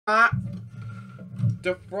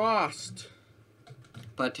Defrost.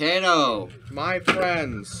 Potato. My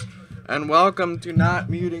friends. And welcome to not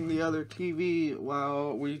muting the other TV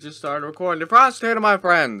while we just started recording. Defrost, potato, my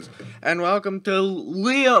friends. And welcome to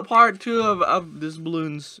Leo part 2 of this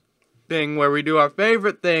balloons thing where we do our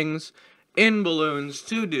favorite things in balloons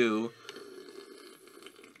to do.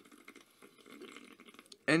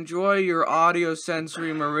 Enjoy your audio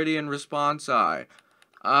sensory meridian responsi.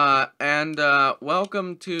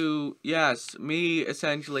 Welcome to, yes, me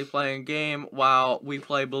essentially playing a game while we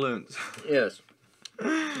play balloons. Yes.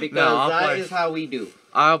 Because that is how we do.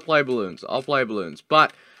 I'll play balloons.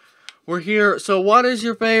 But we're here. So what is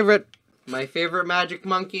your favorite? My favorite magic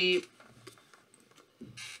monkey.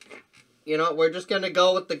 You know, we're just going to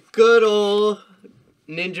go with the good old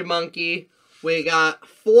ninja monkey. We got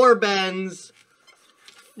 4 bends.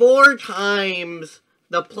 4 times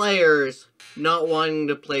the players not wanting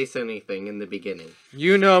to place anything in the beginning.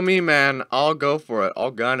 You know me, man. I'll go for it.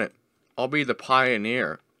 I'll gun it. I'll be the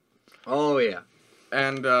pioneer. Oh, yeah.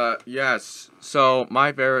 And, yes. So,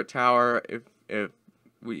 my favorite tower, if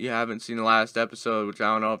you haven't seen the last episode, which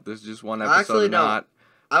I don't know if this is just one episode Actually, or not.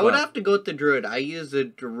 I would have to go with the druid. I use the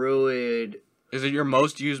druid. Is it your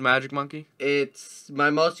most used magic monkey? It's my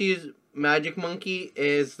most used magic monkey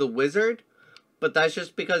is the wizard. But that's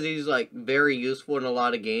just because he's, like, very useful in a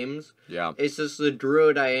lot of games. Yeah. It's just the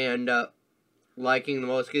druid I end up liking the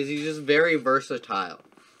most because he's just very versatile.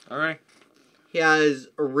 Alright. He has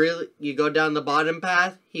a really... You go down the bottom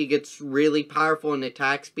path, he gets really powerful in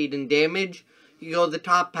attack speed and damage. You go the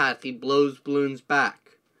top path, he blows balloons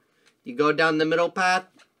back. You go down the middle path,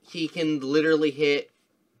 he can literally hit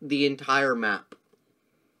the entire map.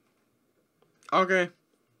 Okay.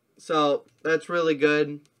 So, that's really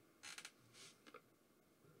good.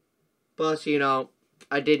 Plus, you know,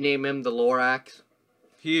 I did name him the Lorax.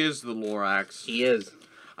 He is the Lorax. He is.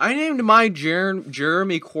 I named my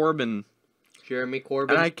Jeremy Corbin. Jeremy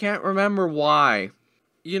Corbin. And I can't remember why.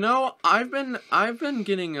 You know, I've been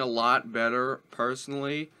getting a lot better,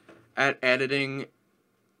 personally, at editing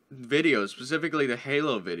videos, specifically the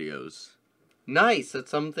Halo videos. Nice.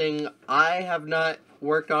 That's something I have not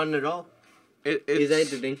worked on at all. Is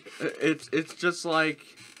editing. It's just like...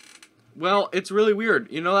 Well, it's really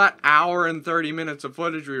weird. You know that hour and 30 minutes of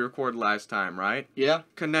footage we recorded last time, right? Yeah.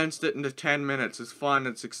 Condensed it into 10 minutes. It's fun,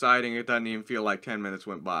 it's exciting, it doesn't even feel like 10 minutes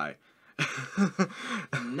went by.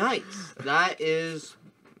 Nice. That is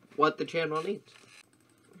what the channel needs.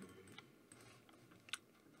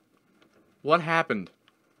 What happened?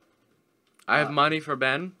 I have money for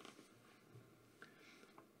Ben?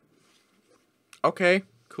 Okay,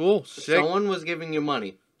 cool. Sick. Someone was giving you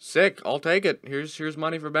money. Sick. I'll take it. Here's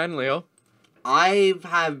money for Ben, Leo.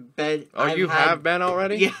 have Ben. Oh, you have Ben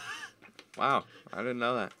already? Yeah. Wow, I didn't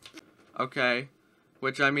know that. Okay,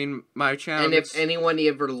 which I mean, my channel. And if anyone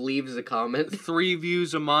ever leaves a comment, 3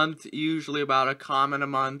 views a month, usually about a comment a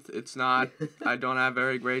month. It's not. I don't have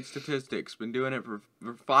very great statistics. Been doing it for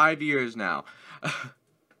 5 years now.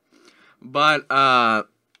 But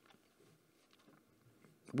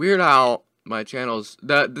weird how my channel's...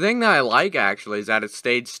 The thing that I like, actually, is that it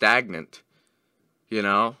stayed stagnant. You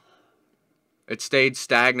know? It stayed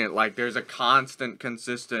stagnant. Like, there's a constant,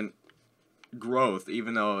 consistent growth,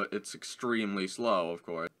 even though it's extremely slow, of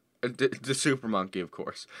course. The Super Monkey, of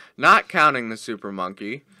course. Not counting the Super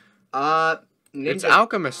Monkey. Ninja. It's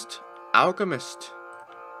Alchemist. Alchemist.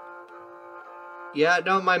 Yeah,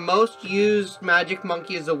 no, my most used magic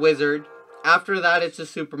monkey is a wizard. After that, it's a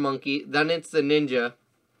Super Monkey. Then it's the ninja.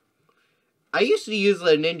 I used to use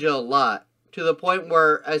the ninja a lot, to the point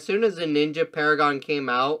where as soon as the Ninja Paragon came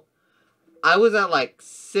out, I was at like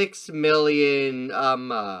 6 million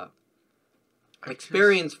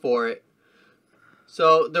experience for it.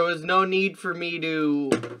 So there was no need for me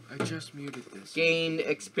to I just muted this. Gain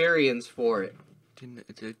experience for it.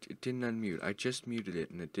 It didn't unmute. I just muted it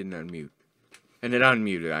and it didn't unmute. And it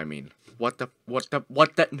unmuted, I mean. What?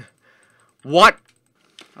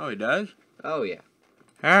 Oh, it does? Oh, yeah.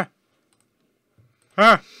 Huh?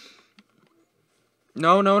 Huh?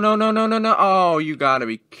 No. Oh, you gotta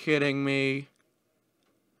be kidding me.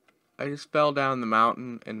 I just fell down the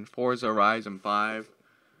mountain in Forza Horizon 5.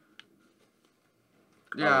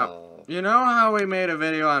 Yeah. Oh. You know how we made a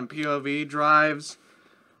video on POV drives?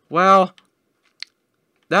 Well,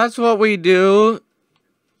 that's what we do,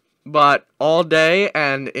 but all day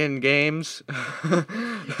and in games.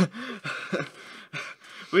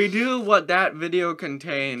 We do what that video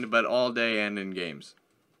contained, but all day and in games.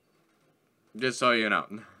 Just so you know.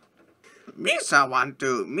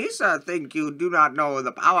 Misa think you do not know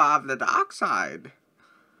the power of the dark side.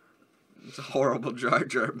 It's a horrible Jar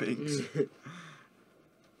Jar Binks.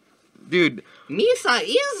 Dude. Misa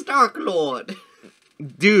is Dark Lord.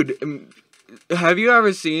 Dude, have you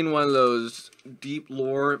ever seen one of those deep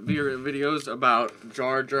lore videos about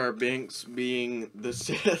Jar Jar Binks being the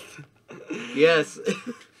Sith? Yes.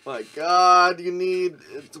 My God,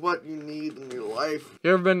 it's what you need in your life.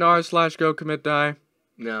 You ever been to r/go-commit-die?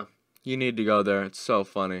 No. You need to go there. It's so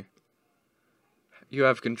funny. You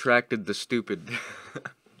have contracted the stupid.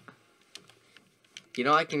 You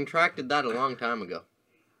know, I contracted that a long time ago.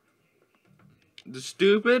 The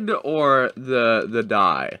stupid or the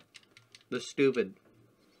die? The stupid.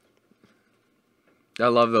 I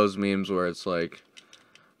love those memes where it's like,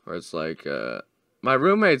 my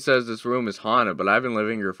roommate says this room is haunted, but I've been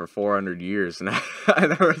living here for 400 years and I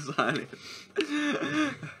never saw it.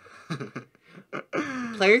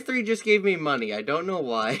 Player 3 just gave me money. I don't know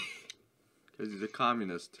why. Because he's a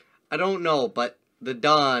communist. I don't know, but the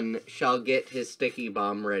Don shall get his sticky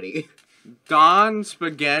bomb ready. Don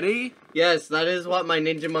Spaghetti? Yes, that is what my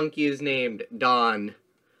ninja monkey is named. Don.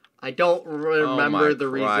 I don't remember the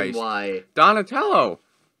reason why. Donatello.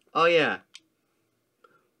 Oh, yeah.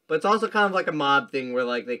 But it's also kind of like a mob thing where,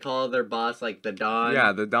 like, they call their boss, like, the Don.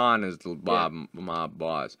 Yeah, the Don is the mob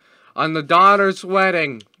boss. On the daughter's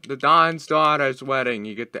wedding, the Don's daughter's wedding,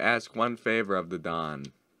 you get to ask one favor of the Don.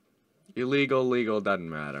 Illegal, legal,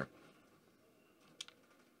 doesn't matter.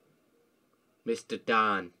 Mr.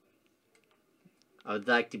 Don, I would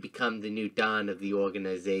like to become the new Don of the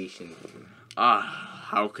organization. Ah,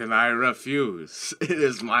 how can I refuse? It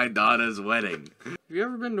is my daughter's wedding. Have you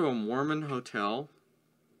ever been to a Mormon hotel?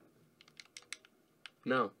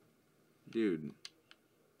 No. Dude,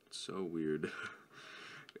 it's so weird.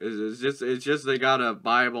 It's just they got a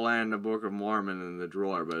Bible and a Book of Mormon in the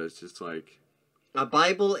drawer, but it's just like... A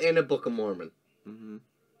Bible and a Book of Mormon. Mm-hmm.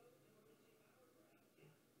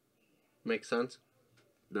 Makes sense?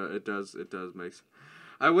 No, it does make sense.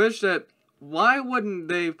 I wish that... Why wouldn't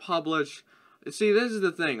they publish... See, this is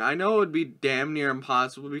the thing. I know it would be damn near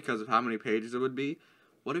impossible because of how many pages it would be.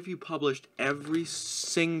 What if you published every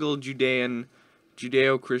single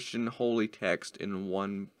Judeo-Christian holy text in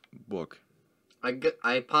one book?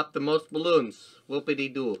 I popped the most balloons.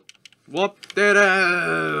 Whoopity-doo.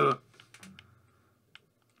 Whoop-de-doo!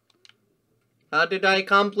 How did I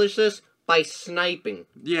accomplish this? By sniping.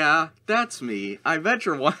 Yeah, that's me. I bet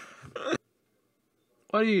you're one.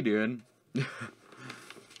 What are you doing?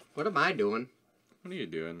 What am I doing? What are you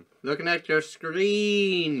doing? Looking at your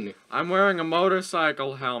screen. I'm wearing a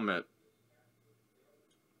motorcycle helmet.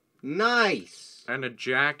 Nice. And a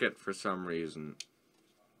jacket for some reason.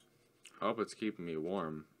 Hope it's keeping me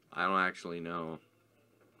warm. I don't actually know.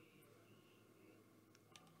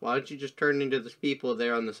 Why don't you just turn into the people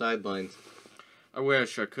there on the sidelines? I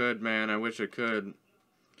wish I could, man. I wish I could.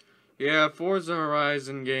 Yeah, Forza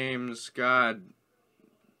Horizon games, God,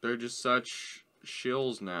 they're just such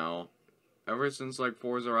shills now. Ever since, like,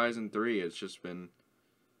 Forza Horizon 3, it's just been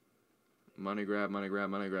money grab, money grab,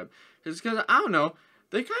 money grab. It's because, I don't know,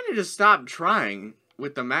 they kind of just stopped trying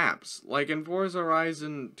with the maps. Like, in Forza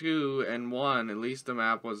Horizon 2 and 1, at least the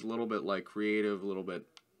map was a little bit, like, creative, a little bit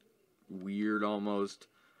weird almost.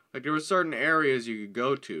 Like, there were certain areas you could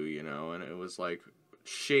go to, you know, and it was, like,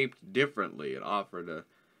 shaped differently. It offered a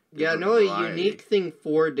Yeah, no, a unique thing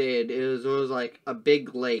 4 did is it was, like, a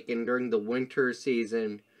big lake, and during the winter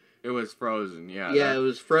season... It was frozen, yeah. Yeah, it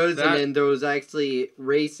was frozen, and there was actually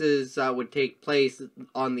races that would take place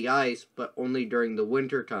on the ice, but only during the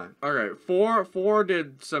winter time. Okay, 4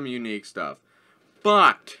 did some unique stuff.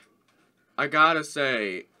 But, I gotta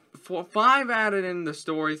say... 5 added in the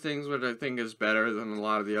story things, which I think is better than a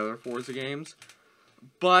lot of the other Forza games.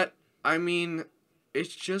 But, I mean,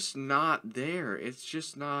 it's just not there. It's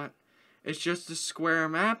just not... It's just a square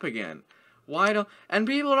map again. Why don't... And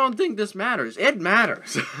people don't think this matters. It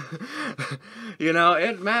matters. You know,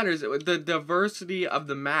 it matters. The diversity of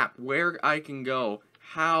the map, where I can go,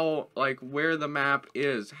 how, like, where the map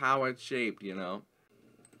is, how it's shaped, you know.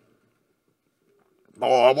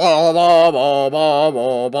 Uh-oh.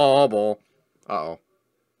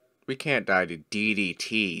 We can't die to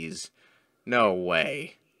DDTs. No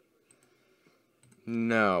way.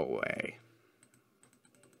 No way.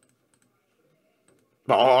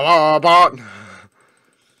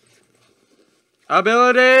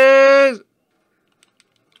 Abilities!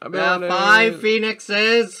 Abilities! 5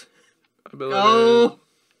 phoenixes! Abilities. Go!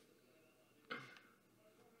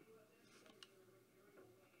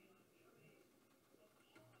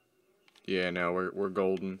 Yeah, no, we're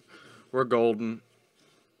golden. We're golden.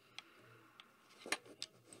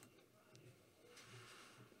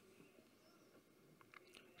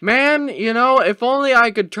 Man, you know, if only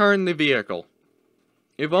I could turn the vehicle.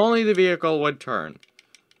 If only the vehicle would turn.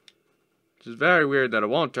 Which is very weird that it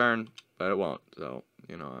won't turn, but it won't. So,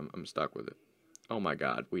 you know, I'm stuck with it. Oh my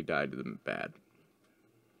god, we died to them bad.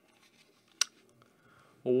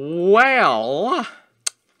 Well,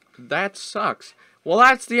 that sucks. Well,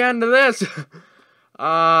 that's the end of this.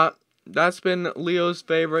 That's been Leo's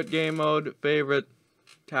favorite game mode, favorite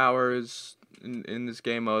towers in this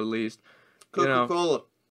game mode at least. Coca-Cola.